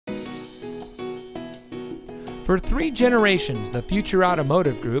For 3 generations, the Future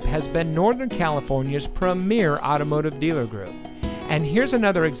Automotive Group has been Northern California's premier automotive dealer group. And here's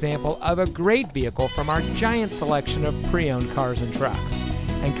another example of a great vehicle from our giant selection of pre-owned cars and trucks.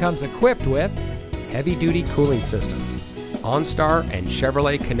 And comes equipped with heavy-duty cooling system, OnStar and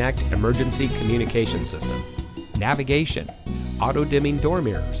Chevrolet Connect emergency communication system, navigation, auto-dimming door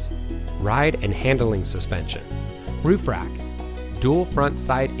mirrors, ride and handling suspension, roof rack, dual front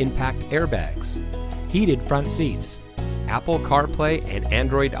side impact airbags, heated front seats, Apple CarPlay and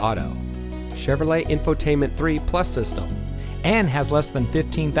Android Auto, Chevrolet Infotainment 3 Plus system, and has less than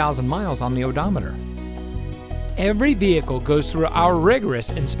 15,000 miles on the odometer. Every vehicle goes through our rigorous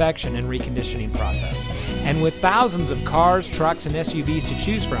inspection and reconditioning process. And with thousands of cars, trucks, and SUVs to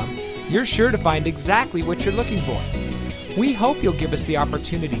choose from, you're sure to find exactly what you're looking for. We hope you'll give us the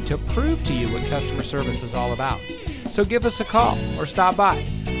opportunity to prove to you what customer service is all about. So give us a call or stop by.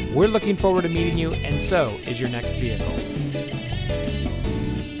 We're looking forward to meeting you, and so is your next vehicle.